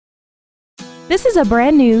This is a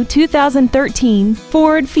brand new 2013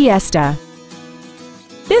 Ford Fiesta.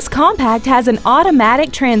 This compact has an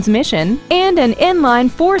automatic transmission and an inline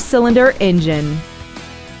 4-cylinder engine.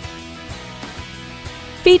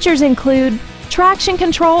 Features include traction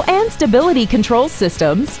control and stability control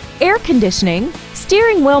systems, air conditioning,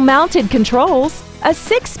 steering wheel mounted controls, a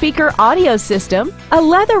 6-speaker audio system, a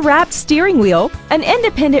leather-wrapped steering wheel, an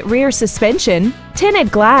independent rear suspension, tinted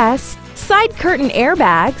glass, side curtain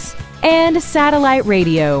airbags, and satellite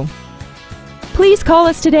radio. Please call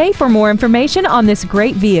us today for more information on this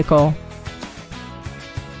great vehicle.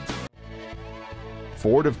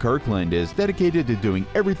 Ford of Kirkland is dedicated to doing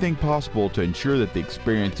everything possible to ensure that the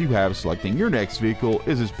experience you have selecting your next vehicle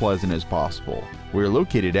is as pleasant as possible. We're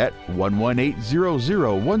located at 11800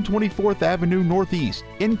 124th Avenue Northeast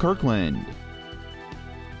in Kirkland.